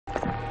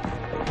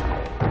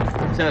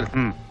Sir.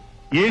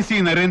 AC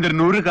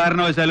Narendran ഒരു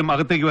കാരണവശാലും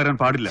അകത്തേക്ക് വരാൻ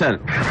പാടില്ല. Sir.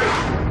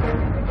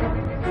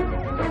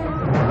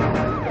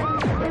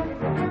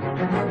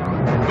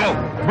 Go,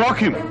 block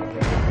him.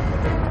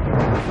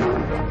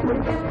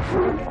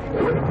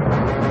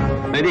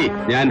 Ready.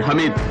 ഞാൻ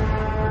ഹമീദ്.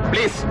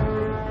 പ്ലീസ്.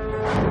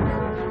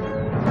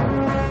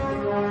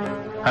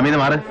 ഹമീദ്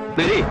മാറ്.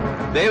 റെഡി.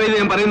 ദയവേദി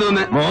ഞാൻ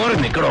പറയുന്നതെന്ന് മോറ്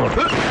നിക്കണോ.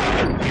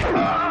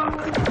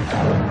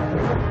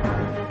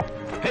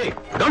 Hey,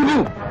 don't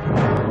move.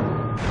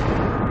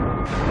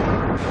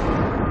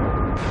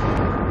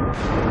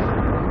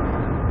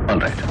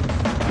 All right.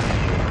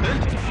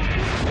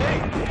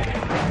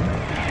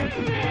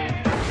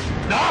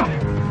 Stop!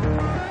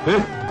 Hey.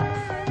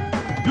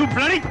 You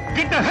bloody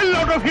get the hell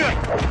out of here!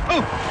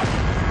 Oh!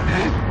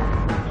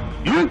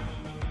 You!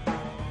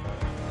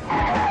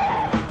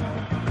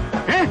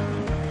 Hey!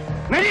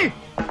 Nari!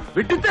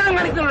 വിട്ടിത്തരം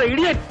കാണിക്കണോ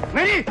idiot.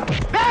 Nari!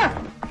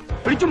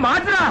 പിടിച്ചു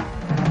മാറ്റാ.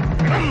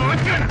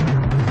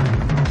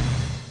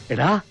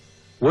 എടാ,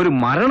 ഒരു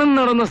മരണം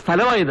നടന്ന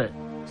സ്ഥലമായത്.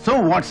 So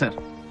what sir?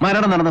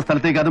 മരണം നടന്ന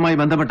സ്ഥലത്തേക്ക് അതുമായി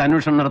ബന്ധപ്പെട്ട്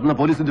അന്വേഷണം നടത്തുന്ന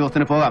പോലീസ്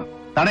ഉദ്യോഗസ്ഥന് പോകാം.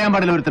 തടയാൻ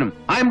പാടില്ല ഒരുത്തരും.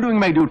 I am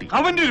doing my duty.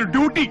 അവന്റെ ഒരു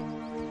ഡ്യൂട്ടി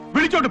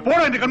വിളിച്ചോട്ട്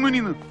പോടാ എന്റെ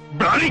കൺമുന്നിൽ.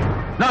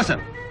 No sir,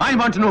 I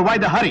want to know why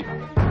the hurry.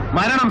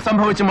 മരണം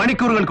സംഭവിച്ച്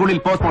മണിക്കൂറുകൾക്കുള്ളിൽ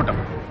പോസ്റ്റ്മോർട്ടം.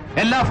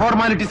 എല്ലാ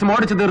ഫോർമാലിറ്റീസും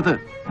ഓടിച്ചു തീർത്ത്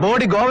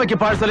ബോഡി ഗോവയ്ക്ക്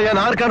പാഴ്സൽ ചെയ്യാൻ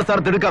ആർക്കാണ് സാർ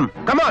തിടുക്കം?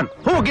 Come on,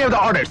 who gave the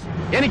orders?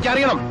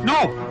 എനിക്കറിയണം. നോ,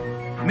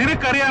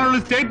 നിനക്കറിയാനുള്ള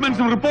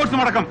സ്റ്റേറ്റ്മെന്റ്സും റിപ്പോർട്ട്സും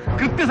അടക്കം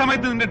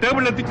കൃത്യസമയത്ത് നിന്റെ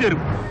ടേബിളിൽ എത്തിച്ചു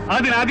തരും.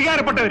 അതിന്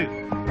അധികാരപ്പെട്ടവര്.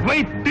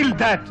 Wait till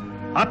that.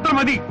 അത്ര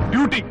മതി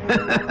ഡ്യൂട്ടി.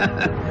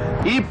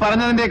 ഈ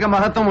പറഞ്ഞതിന്റെയൊക്കെ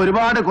മഹത്വം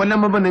ഒരുപാട് കൊല്ലം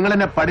മുമ്പ് നിങ്ങൾ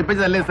എന്നെ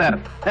പഠിപ്പിച്ചതല്ലേ sir?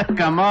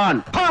 Come on.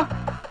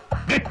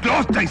 Get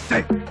lost I say.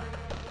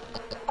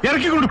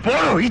 ഇറക്കിക്കൊണ്ട്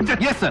പോയോ?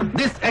 Yes sir,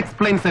 this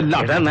explains a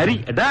lot. എടാ നരി,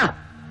 എടാ.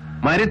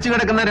 മരിച്ചു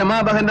കിടക്കുന്ന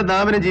രമാബഹന്റെ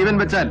നാവിന് ജീവൻ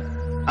വെച്ചാൽ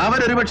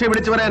അവരൊരുപക്ഷെ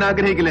വിളിച്ചു പറയാൻ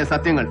ആഗ്രഹിക്കില്ലേ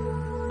സത്യങ്ങൾ?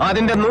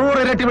 അതിന്റെ 100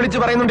 ഇരട്ടി വിളിച്ചു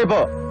പറയുന്നുണ്ട്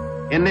ഇപ്പോ.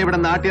 എന്നെ ഇവിടെ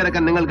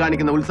നാട്ടിയിറക്കാൻ നിങ്ങൾ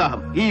കാണിക്കുന്ന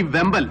ഉത്സാഹം, ഈ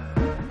വെമ്പൽ.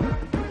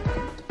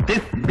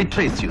 This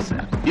betrays you,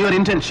 sir. Your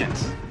intentions.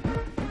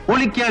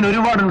 ഒളിക്കാൻ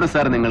ഒരുപാടുണ്ട്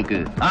സാർ നിങ്ങൾക്ക്,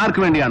 ആർക്ക്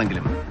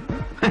വേണ്ടിയാണെങ്കിലും.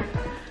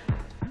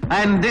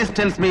 And this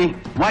tells me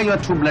why you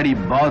are too bloody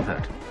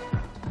bothered.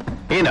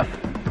 Enough.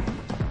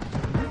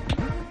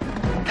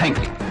 Thank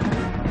you.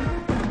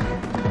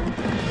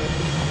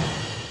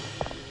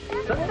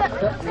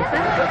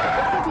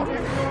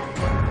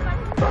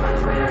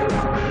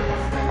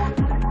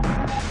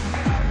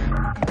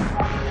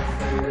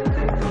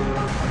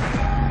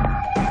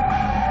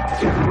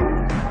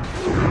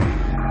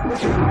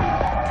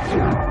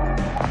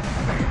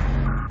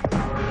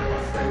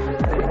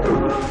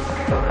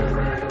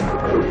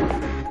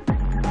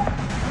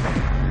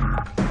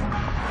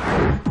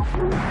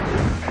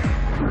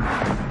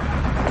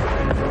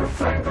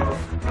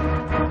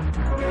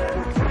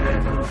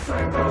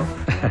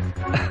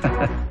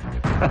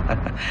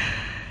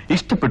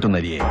 ഇഷ്ടപ്പെട്ടു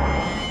നരിയെ.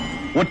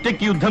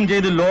 ഒറ്റയ്ക്ക് യുദ്ധം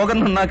ചെയ്ത് ലോകം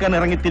നന്നാക്കാൻ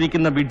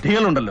ഇറങ്ങിത്തിരിക്കുന്ന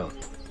വിഡ്ഢികളുണ്ടല്ലോ,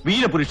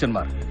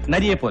 വീരപുരുഷന്മാർ,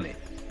 നരിയെ പോലെ.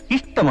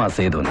 ഇഷ്ടമാ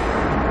സേതുവിന്.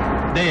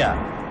 ദയ,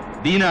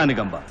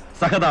 ദീനാനുകമ്പ,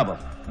 സഹതാപം,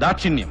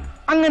 ദാക്ഷിണ്യം,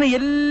 അങ്ങനെ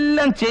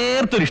എല്ലാം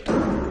ചേർത്തൊരിഷ്ടം.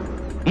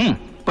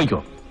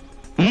 പൊയ്ക്കോ.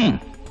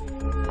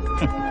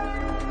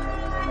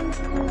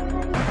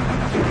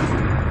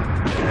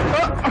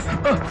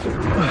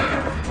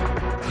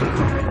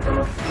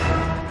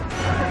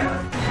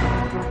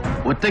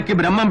 ഒറ്റയ്ക്ക്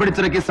ബ്രഹ്മം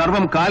പിടിച്ചിറക്കി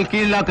സർവം കാൽ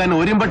കീഴിലാക്കാൻ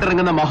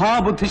ഒരുമ്പെട്ടിറങ്ങുന്ന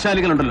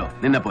മഹാബുദ്ധിശാലികളുണ്ടല്ലോ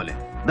നിന്നെ പോലെ.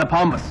 The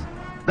ഫാംബസ്,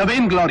 the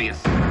vein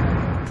glorious.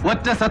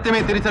 ഒറ്റ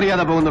സത്യമേ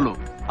തിരിച്ചറിയാതെ പോകുന്നുള്ളൂ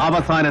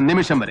അവസാന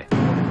നിമിഷം വരെ.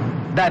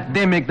 That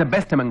they make the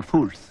best among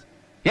fools.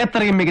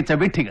 എത്രയും മികച്ച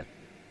വിഡ്ഢികൾ.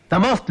 The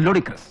most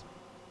ludicrous.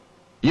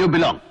 You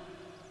belong.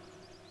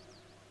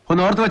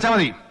 ഒന്ന് ഓർത്തു വെച്ചാൽ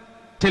മതി.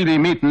 Till we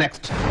meet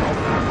next.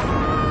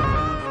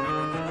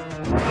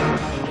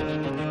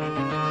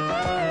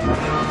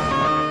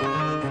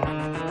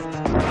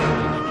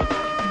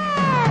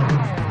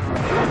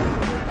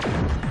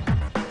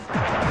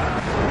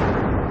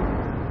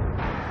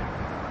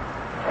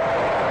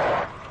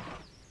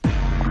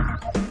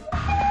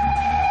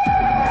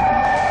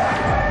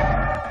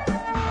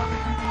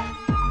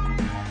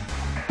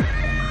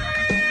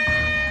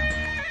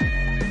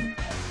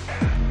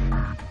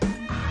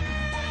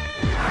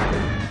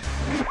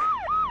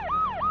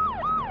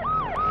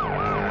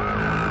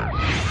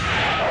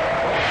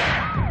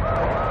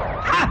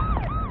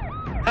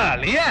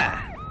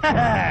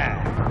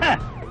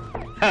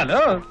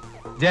 Hello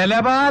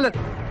ജലപാലൻ,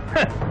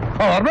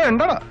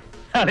 ഓർമ്മയുണ്ടോ?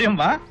 അറിയാം,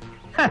 വാ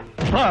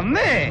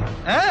വന്നേ.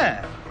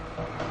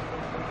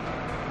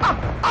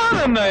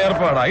 അതെന്നാ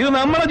ഏർപ്പാടാ ഇത്?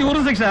 നമ്മളെ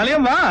ജൂറിസ്ഡിക്ഷൻ.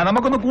 അറിയാം, വാ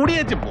നമുക്കൊന്ന്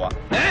കൂടിയേച്ച് പോവാം.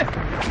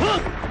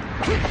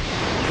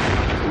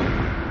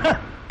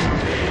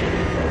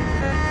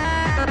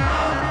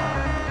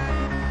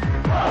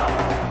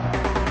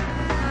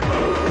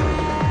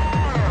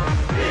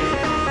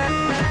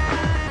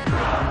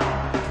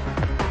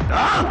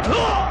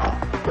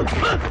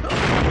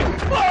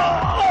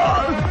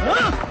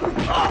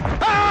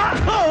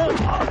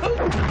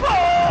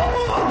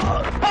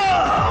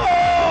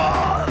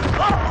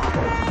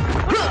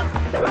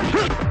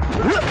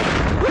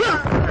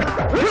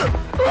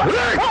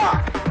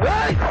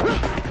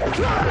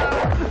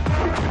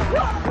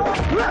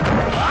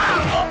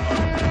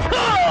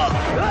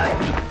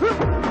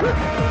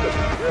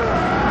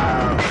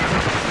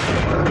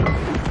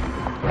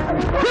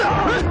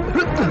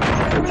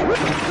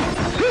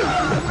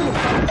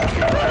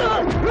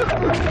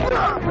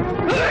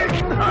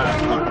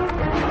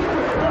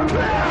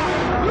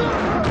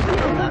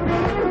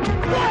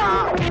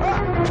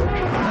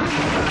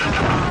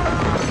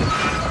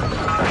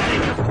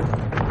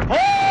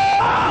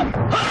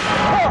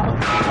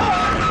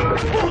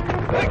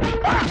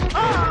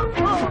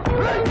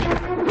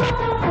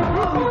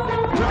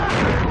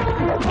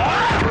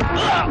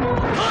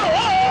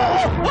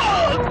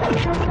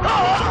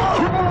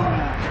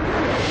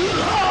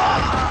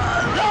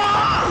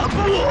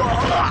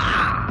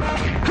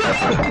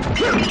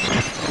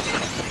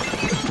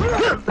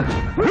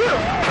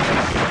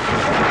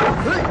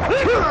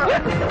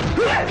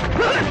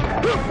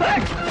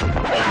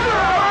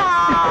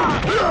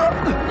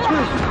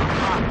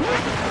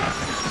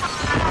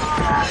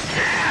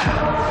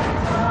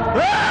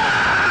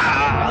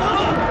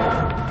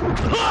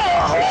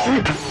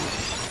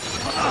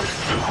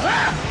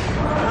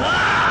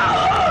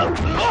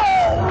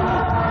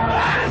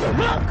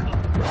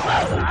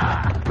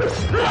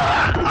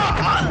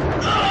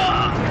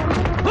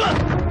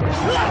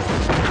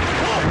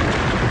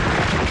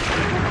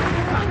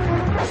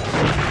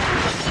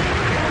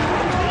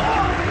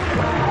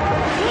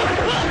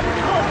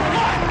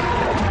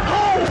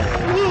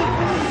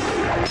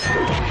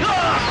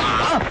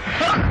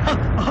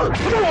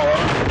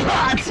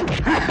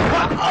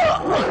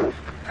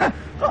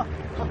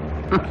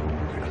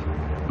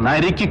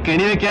 നരിക്ക്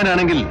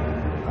കെണിവെക്കാനാണെങ്കിൽ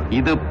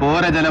ഇത്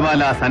പോര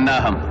ജലപാല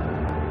സന്നാഹം.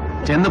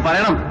 ചെന്ന്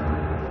പറയണം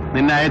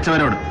നിന്നെ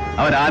അയച്ചവരോട്,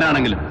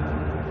 അവരാരാണെങ്കിലും.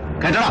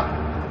 കേട്ടടാ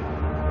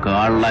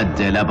കള്ള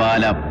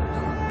ജലപാല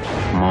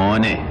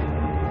മോനെ.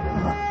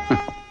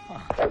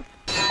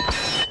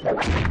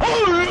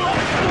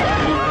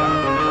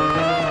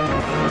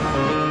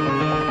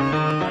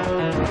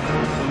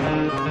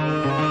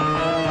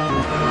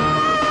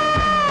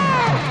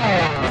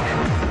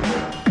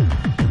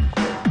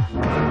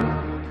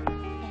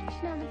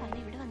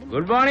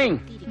 Good morning.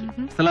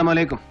 അസ്സലാമു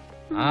അലൈക്കും.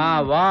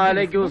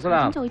 വാലൈക്കും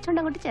സലാം.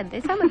 ചോദിച്ചോണ്ടങ്ങോട്ട്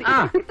ചെന്നേച്ചാ മതി.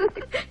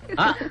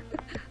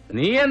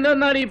 നീ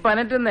എന്തെന്നാണ് ഈ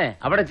പനറ്റുന്നേ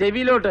അവിടെ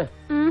ചെവിയിലോട്ട്?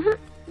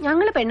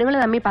 ഞങ്ങള് പെണ്ണുങ്ങള്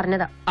തമ്മി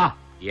പറഞ്ഞതാ.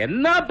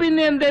 എന്നാ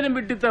പിന്നെ എന്തേലും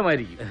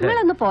വിട്ടിത്തമായിരിക്കും.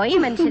 നിങ്ങളൊന്ന് പോയി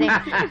മനുഷ്യനെ.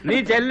 നീ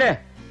ചെല്ലേ,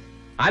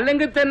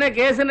 അല്ലെങ്കിൽ തന്നെ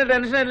കേസിന്റെ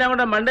ടെൻഷൻ എല്ലാം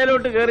കൂടെ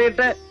മണ്ടയിലോട്ട്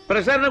കേറിയിട്ട്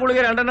പ്രഷറിന്റെ ഗുളിക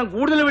 2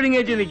 കൂടുതൽ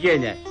വിഴുങ്ങിയേച്ച് നിൽക്കുക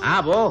ഞാൻ.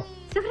 പോ.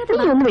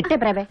 ഒന്ന് വിട്ടേ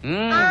പ്രഭേ.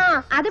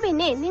 അത്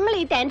പിന്നെ നിങ്ങൾ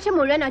ഈ ടെൻഷൻ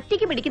മുഴുവൻ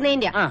ഒറ്റയ്ക്ക്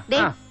പിടിക്കുന്നതിന്റെ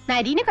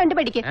നരീനെ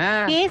കണ്ടുപിടിക്കും.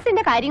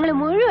 കേസിന്റെ കാര്യങ്ങൾ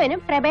മുഴുവനും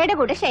പ്രഭയുടെ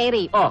കൂടെ ഷെയർ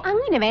ചെയ്യും.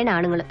 അങ്ങനെ വേണം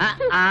ആണുങ്ങള്.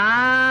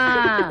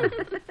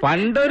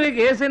 പണ്ടൊരു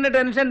കേസിന്റെ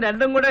ടെൻഷൻ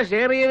 2 കൂടെ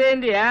ഷെയർ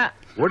ചെയ്തതിന്റെയാ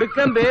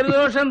ഒടുക്കം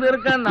പേരുദോഷം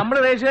തീർക്കാൻ നമ്മൾ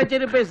റേഷൻ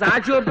കച്ചേരി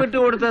സാക്ഷി ഒപ്പിട്ട്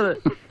കൊടുത്തത്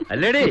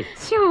അല്ലേടി?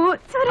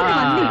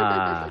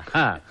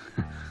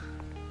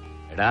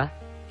 എടാ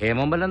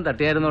ഹേമമ്പലം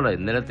തട്ടിയായിരുന്നോളോ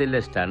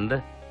ഇന്നലത്തെ stunt?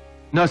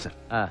 No sir,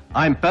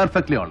 I am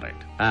perfectly all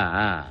right.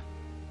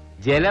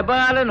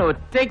 ജലപാലൻ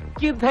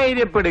ഒറ്റയ്ക്ക്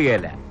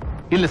ധൈര്യപ്പെടുകയല്ല.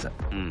 ഇല്ല സർ,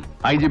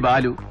 IG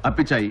ബാലു,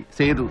 അപ്പിച്ചായി,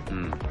 സേതു,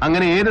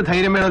 അങ്ങനെ ഏത്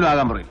ധൈര്യം വേണമല്ലോ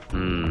ആകാൻ പറയും.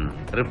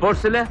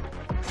 റിപ്പോർട്ട്സില്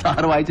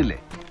sir വായിച്ചില്ലേ?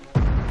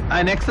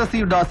 An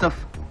excessive dose of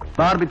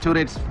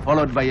barbiturates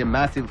followed by a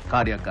massive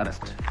cardiac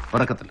arrest.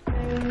 ഉറക്കത്തിൽ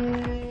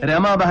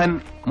രമാബഹൻ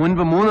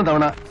മുൻപ് 3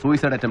 തവണ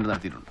സൂയിസൈഡ് അറ്റംപ്റ്റ്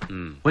നടത്തിയിട്ടുണ്ട്.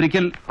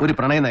 ഒരിക്കൽ ഒരു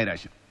പ്രണയ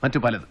നൈരാശ്യം, മറ്റു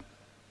പലതും.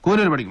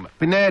 കൂനൂർ പഠിക്കുമ്പോ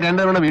പിന്നെ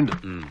 2 തവണ വീണ്ടും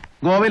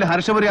ഗോവയിൽ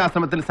ഹർഷപുരി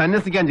ആശ്രമത്തിൽ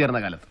സന്യസിക്കാൻ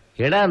ചേർന്ന കാലത്ത്.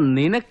 എടാ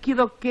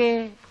നിനക്കിതൊക്കെ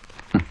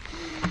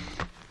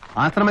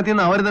ആശ്രമത്തിൽ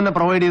നിന്ന് അവർ തന്നെ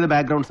പ്രൊവൈഡ് ചെയ്ത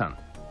ബാക്ക്ഗ്രൗണ്ട്സ് ആണ്.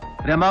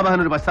 രമാബഹൻ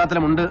ഒരു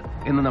പശ്ചാത്തലമുണ്ട്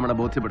എന്ന് നമ്മളെ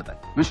ബോധ്യപ്പെടുത്താൻ,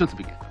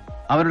 വിശ്വസിപ്പിക്കാൻ.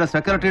 അവരുടെ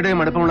സെക്രട്ടറിയുടെയും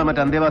അടുപ്പമുള്ള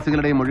മറ്റ്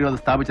അന്തേവാസികളുടെയും മൊഴികൾ അത്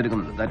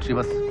സ്ഥാപിച്ചെടുക്കുന്നുണ്ട്. That she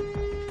was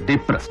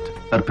depressed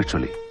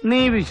perpetually. നീ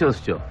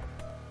വിശ്വസിച്ചോ?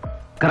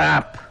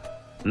 ക്രാപ്പ്.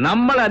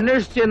 നമ്മൾ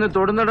അന്വേഷിച്ചെന്ന്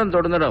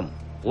തൊടുന്നിടം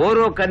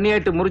ഓരോ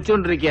കണ്ണിയായിട്ട്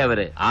മുറിച്ചുകൊണ്ടിരിക്കുക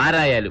അവര്,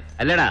 ആരായാലും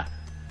അല്ലടാ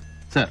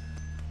സർ.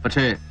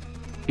 പക്ഷേ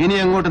ഇനി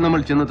അങ്ങോട്ട്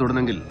നമ്മൾ ചെന്ന്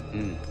തൊടുന്നെങ്കിൽ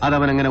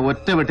അതവനങ്ങനെ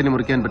ഒറ്റ വെട്ടിന്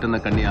മുറിക്കാൻ പറ്റുന്ന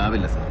കണ്ണി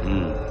ആവില്ല സർ.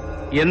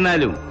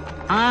 എന്നാലും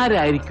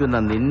ആരായിരിക്കുന്ന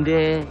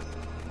നിന്റെ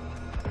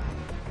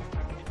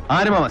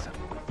ആരുമാവാ സർ?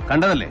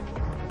 കണ്ടതല്ലേ,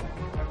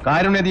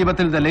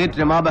 കാരുണ്യദീപത്തിൽ ദ ലേറ്റ്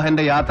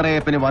രമാബഹന്റെ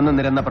യാത്രയപ്പിന് വന്നു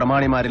നിരന്ന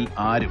പ്രമാണിമാരിൽ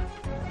ആരും.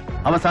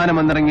 അവസാനം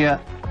വന്നിറങ്ങിയ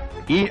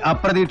ഈ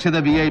അപ്രതീക്ഷിത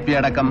VIP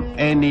അടക്കം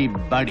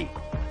anybody.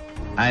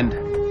 And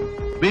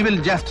we will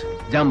just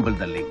jumble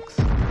the links.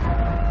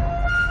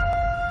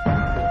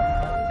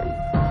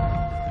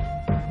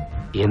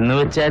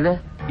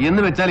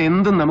 എന്ന് വെച്ചാൽ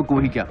എന്തും നമുക്ക്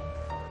ഊഹിക്കാം.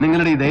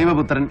 നിങ്ങളുടെ ഈ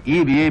ദൈവപുത്രൻ ഈ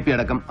VIP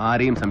അടക്കം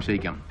ആരെയും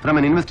സംശയിക്കാം from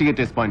N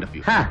investigators point of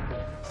view.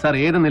 Sir,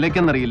 ഏത്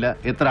നിലയ്ക്കെന്നറിയില്ല,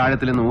 എത്ര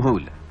ആഴത്തിലെന്ന്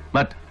ഊഹമില്ല.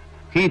 But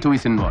he two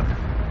is involved,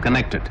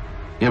 connected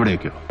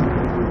എവിടെയൊക്കെയോ.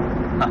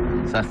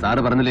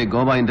 സാറ് പറഞ്ഞില്ലേ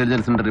Goa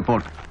ഇന്റലിജൻസിന്റെ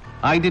report?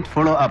 I did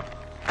follow up.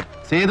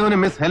 സേതുവിനും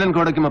miss Helen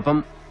കോടയ്ക്കുമൊപ്പം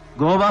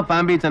Goa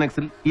palm beach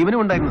അനക്സിൽ ഇവനും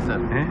ഉണ്ടായിരുന്നു sir.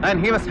 And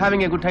he was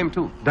having A good time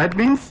to.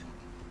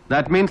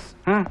 That means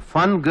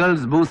fun,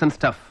 girls, booze and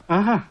stuff.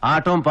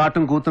 ആട്ടവും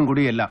പാട്ടും കൂത്തും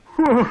കുടിയല്ല.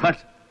 But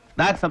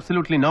that's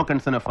absolutely no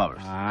concern of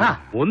ours.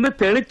 ഒന്ന്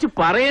തെളിച്ച്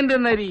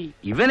പറയണ്ടെന്നരി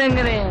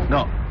ഇവനെങ്ങനെ?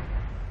 No,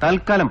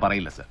 തൽക്കാലം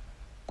പറയില്ല sir.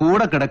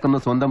 കൂടെ കിടക്കുന്ന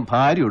സ്വന്തം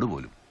ഭാര്യയോട്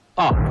പോലും.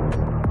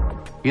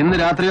 ഇന്ന്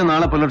രാത്രിയോ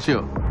നാളെ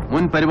പുലർച്ചെയോ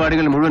മുൻ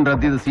പരിപാടികൾ മുഴുവൻ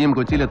റദ്ദ് ചെയ്ത് CM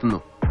കൊച്ചിയിലെത്തുന്നു.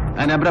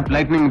 An abrupt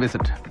lightning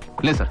visit.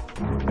 ഇല്ലേ സർ,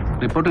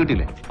 റിപ്പോർട്ട്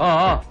കിട്ടിയില്ലേ?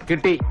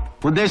 കിട്ടി.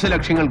 ഉദ്ദേശ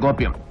ലക്ഷ്യങ്ങൾ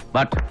ഗോപ്യം,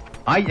 but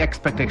I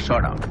expect A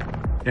shot out.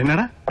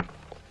 എന്നടാ?